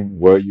seen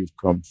where you've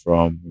come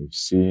from. We've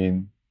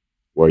seen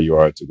where you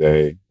are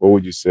today. What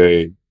would you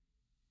say,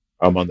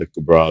 Armando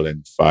Cabral,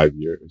 in 5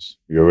 years?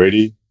 You're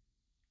ready?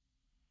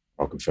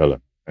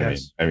 Rockefeller.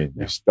 Yes.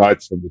 You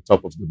start from the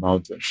top of the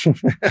mountain.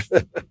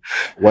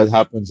 What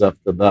happens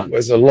after that? It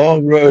was a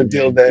long road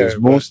till there.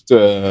 Because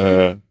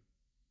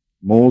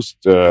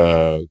most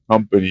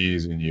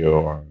companies at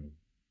your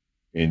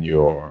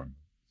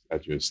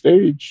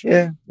stage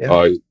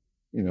are,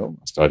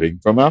 starting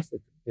from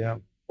Africa. Yeah.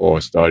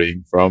 Or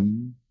starting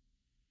from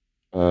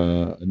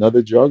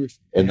another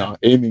geography and now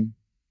aiming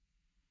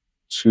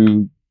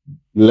to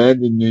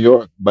land in New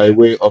York by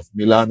way of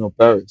Milan or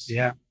Paris.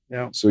 Yeah.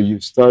 So you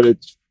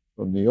started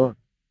from New York.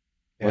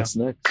 What's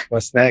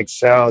next?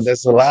 So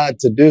there's a lot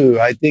to do.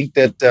 I think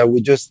that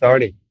we're just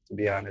starting, to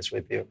be honest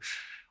with you.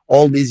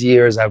 All these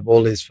years, I've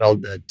always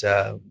felt that,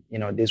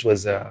 this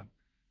was an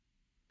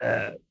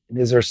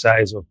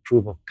exercise of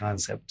proof of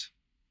concept,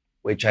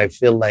 which I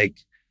feel like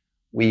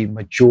we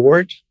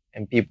matured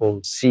and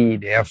people see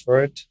the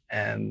effort,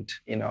 and,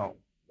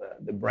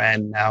 the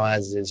brand now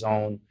has its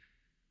own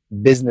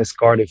business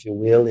card, if you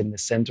will, in the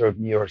center of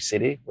New York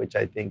City, which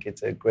I think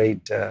it's a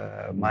great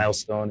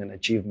milestone and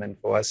achievement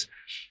for us.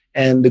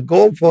 And the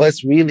goal for us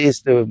really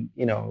is to,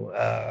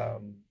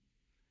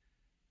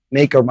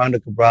 make Armando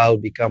Cabral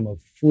become a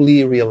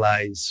fully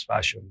realized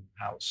fashion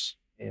house.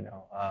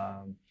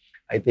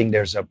 I think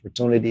there's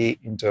opportunity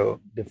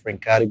into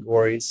different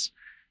categories.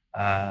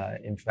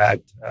 In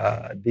fact,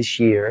 this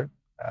year,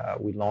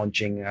 we're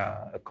launching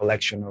a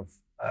collection of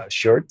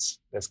shirts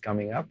that's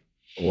coming up.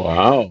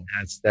 Wow.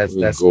 That's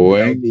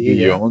going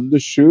beyond the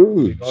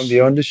shoes. We're going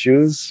beyond the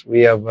shoes. We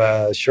have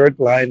a shirt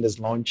line that's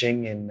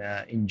launching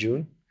in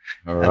June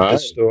at the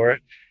store.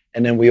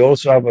 And then we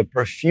also have a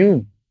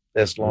perfume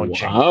that's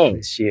launching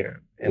this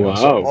year.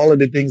 So all of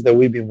the things that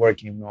we've been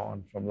working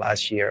on from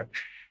last year.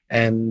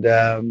 And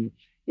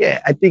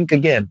I think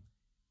again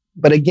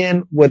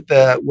with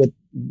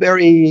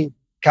very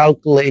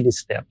calculated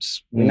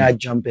steps. We're not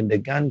jumping the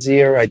guns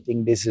here. I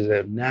think this is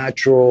a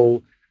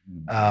natural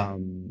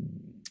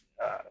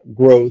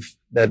growth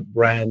that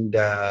brand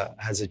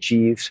has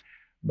achieved,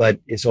 but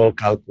it's all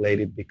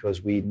calculated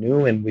because we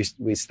knew and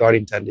we're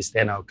starting to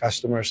understand our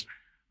customers.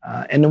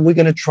 And then we're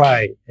going to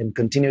try and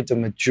continue to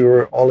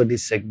mature all of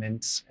these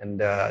segments and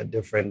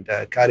different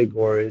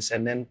categories,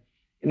 and then,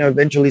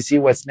 eventually see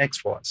what's next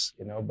for us,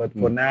 But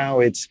for now,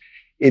 it's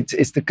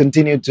to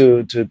continue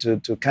to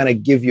kind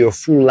of give you a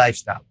full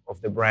lifestyle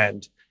of the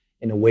brand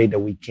in a way that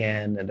we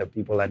can and that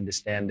people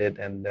understand it,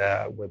 and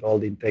with all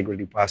the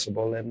integrity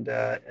possible, and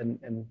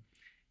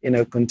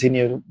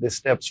continue the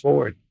steps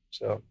forward.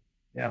 So,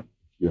 yeah.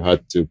 You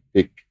had to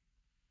pick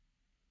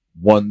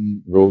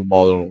one role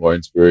model or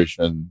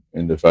inspiration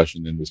in the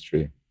fashion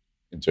industry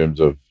in terms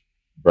of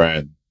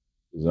brand,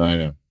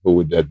 designer, who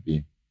would that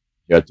be?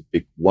 You had to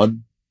pick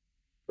one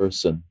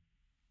person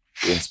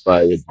who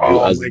inspired you.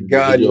 Oh my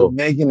God, you're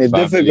making it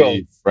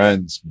difficult.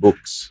 Friends,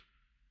 books.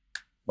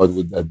 What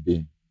would that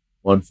be?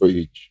 One for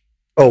each.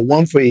 Oh,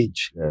 one for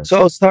each. Yeah. So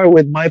I'll start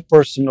with my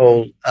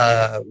personal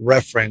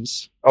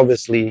reference.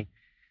 Obviously,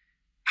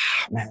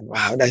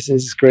 this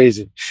is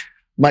crazy.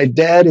 My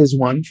dad is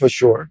one for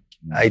sure.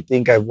 I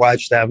think I've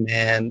watched that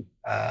man,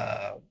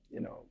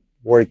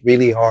 work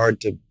really hard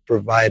to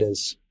provide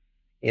us,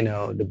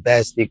 the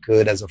best he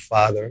could as a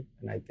father.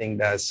 And I think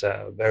that's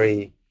a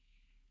very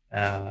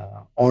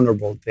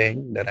honorable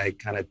thing that I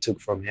kind of took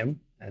from him.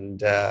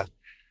 And,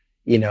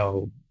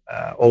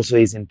 also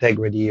his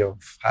integrity of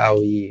how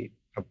he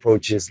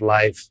approaches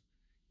life,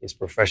 his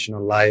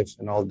professional life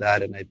and all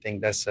that. And I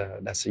think that's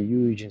a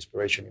huge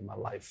inspiration in my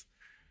life.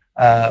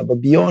 But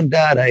beyond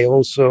that, I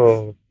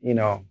also,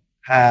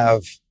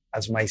 have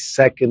as my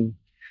second,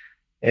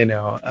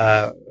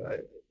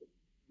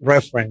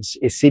 reference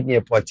is Sidney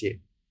Poitier,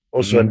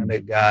 also another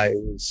guy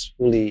who's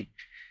fully,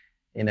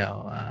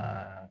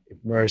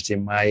 immersed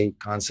in my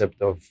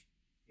concept of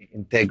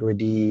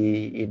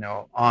integrity,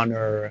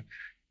 honor,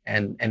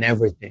 and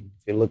everything.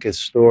 If you look at his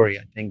story,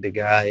 I think the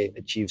guy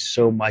achieved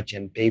so much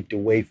and paved the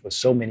way for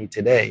so many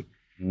today,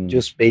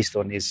 just based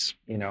on his,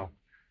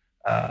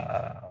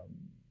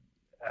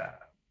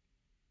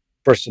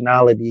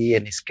 personality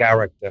and his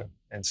character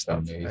and stuff.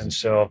 Amazing. And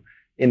so,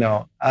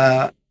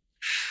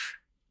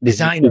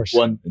 designers.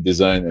 One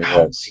designer.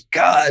 Oh my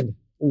God,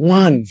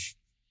 one.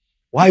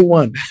 Why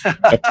one?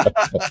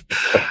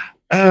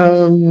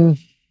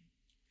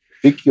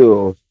 Pick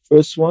your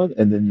first one,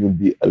 and then you'll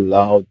be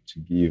allowed to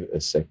give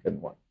a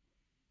second one.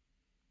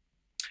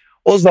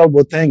 Oswald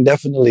Boateng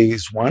definitely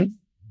is one.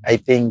 I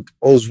think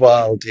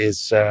Oswald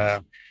is,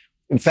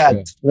 in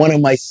fact, one of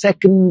my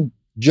second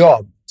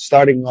job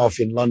starting off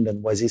in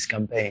London was his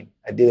campaign.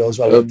 I did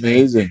Oswald Boateng.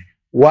 Amazing.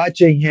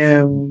 Watching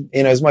him,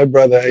 as my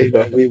brother,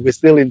 we're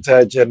still in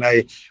touch, and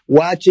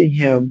watching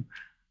him,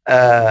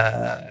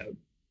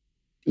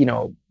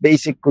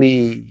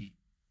 basically,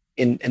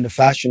 in the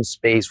fashion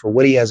space for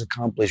what he has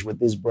accomplished with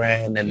this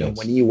brand. And then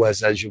when he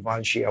was at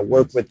Givenchy, I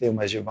worked with him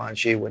at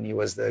Givenchy when he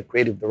was the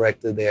creative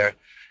director there.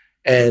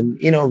 And,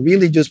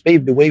 really just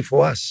paved the way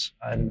for us.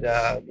 And,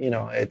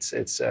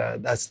 it's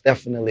that's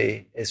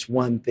definitely, it's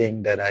one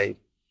thing that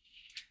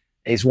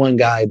he's one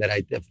guy that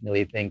I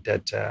definitely think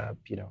that,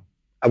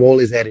 I've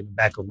always had in the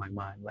back of my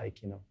mind, like,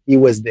 he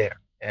was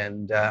there.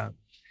 And,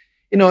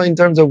 in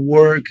terms of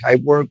work, I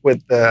worked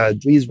with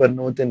Dries Van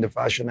Noten, the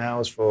fashion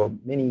house, for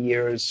many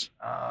years.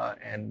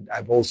 And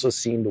I've also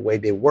seen the way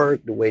they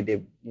work, the way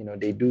they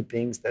do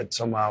things that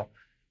somehow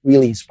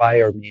really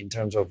inspire me in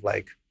terms of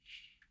like,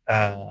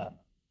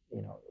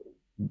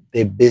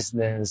 their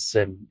business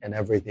and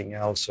everything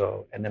else.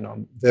 So, and then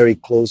I'm very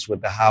close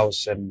with the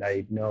house, and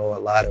I know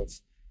a lot of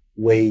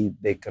way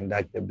they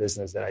conduct their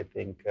business that I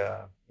think,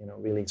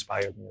 really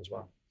inspired me as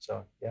well.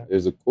 So, yeah.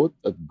 There's a quote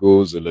that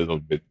goes a little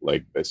bit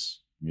like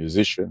this: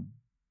 musician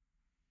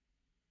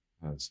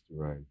has to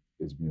write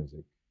his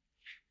music.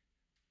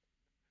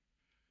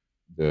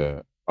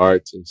 The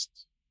artist,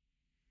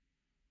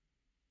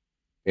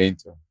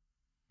 painter,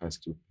 has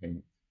to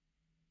paint.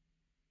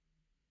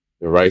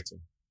 The writer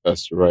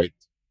has to write.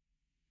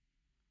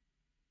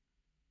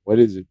 What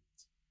is it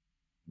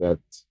that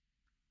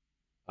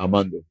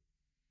Armando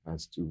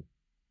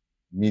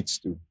needs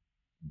to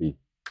be?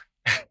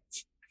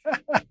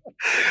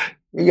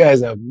 You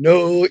guys have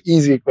no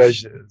easy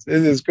questions.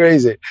 This is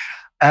crazy.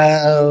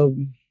 Armando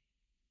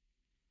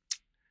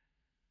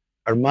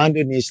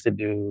needs to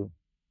do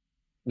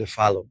the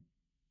following.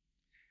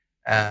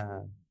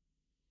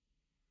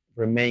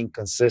 Remain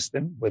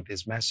consistent with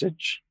his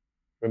message,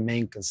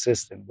 remain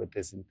consistent with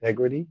his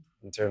integrity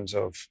in terms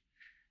of,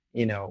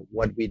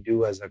 what we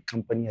do as a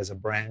company, as a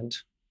brand.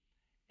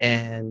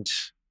 And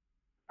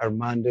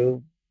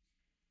Armando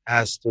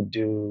has to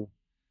do,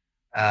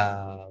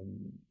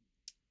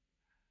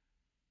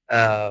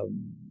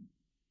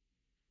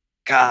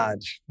 God,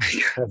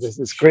 this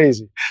is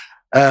crazy.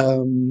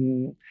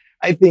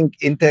 I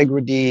think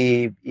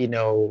integrity,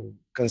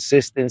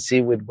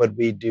 consistency with what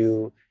we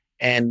do,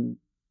 and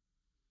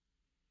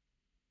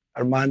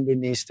Armando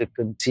needs to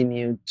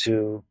continue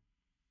to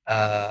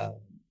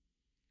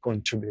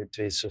contribute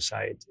to his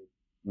society.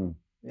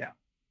 Yeah,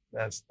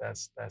 that's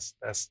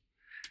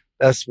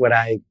what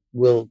I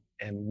will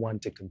and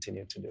want to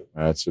continue to do.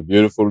 That's a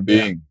beautiful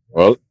being. Yeah.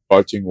 Well,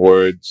 parting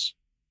words,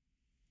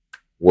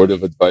 word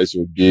of advice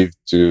you would give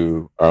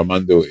to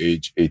Armando,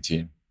 age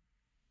 18.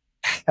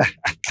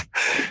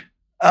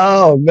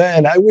 Oh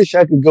man, I wish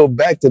I could go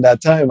back to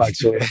that time,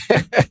 actually.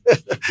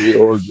 We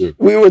all do.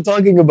 We were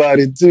talking about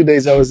it 2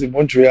 days. I was in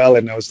Montreal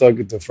and I was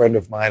talking to a friend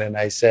of mine, and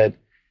I said,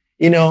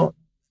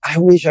 I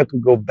wish I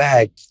could go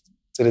back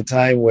to the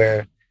time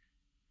where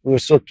we were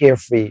so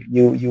carefree.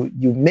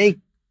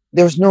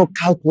 There's no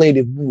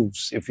calculated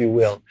moves, if you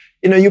will.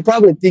 You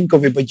probably think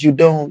of it, but you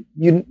don't,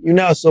 you're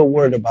not so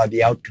worried about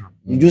the outcome.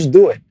 You just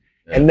do it.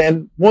 Yeah. And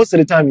then most of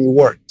the time it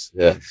works.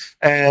 Yeah.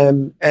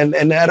 And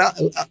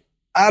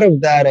out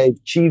of that, I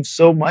achieved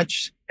so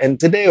much. And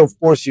today, of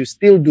course, you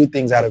still do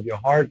things out of your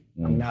heart.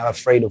 I'm not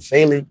afraid of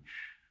failing.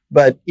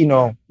 But,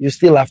 you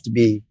still have to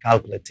be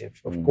calculative,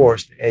 of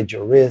course, to hedge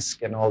your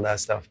risk and all that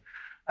stuff.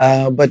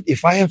 But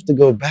if I have to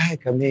go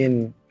back, I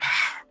mean,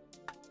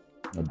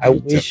 I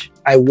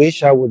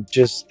wish I would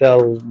just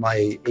tell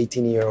my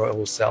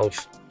 18-year-old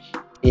self,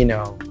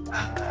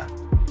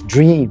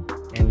 dream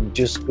and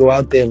just go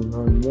out there and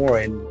learn more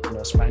and,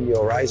 expand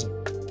your horizon,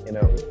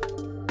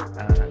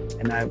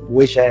 and I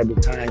wish I had the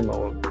time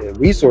or the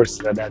resources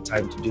at that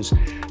time to just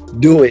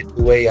do it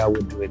the way I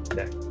would do it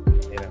today.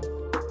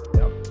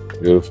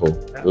 Beautiful.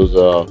 Yeah. Those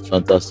are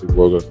fantastic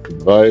words of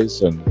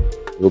advice, and I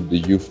hope the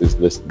youth is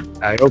listening.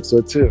 I hope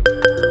so too.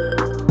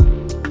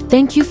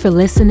 Thank you for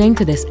listening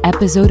to this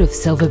episode of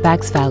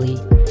Silverbacks Valley.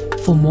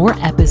 For more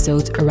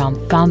episodes around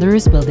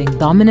founders building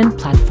dominant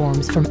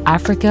platforms from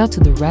Africa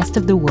to the rest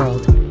of the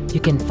world, you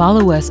can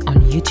follow us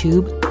on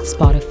YouTube,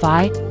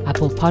 Spotify,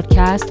 Apple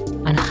Podcasts,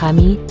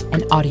 Anhami,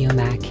 and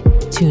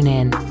AudioMac. Tune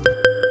in.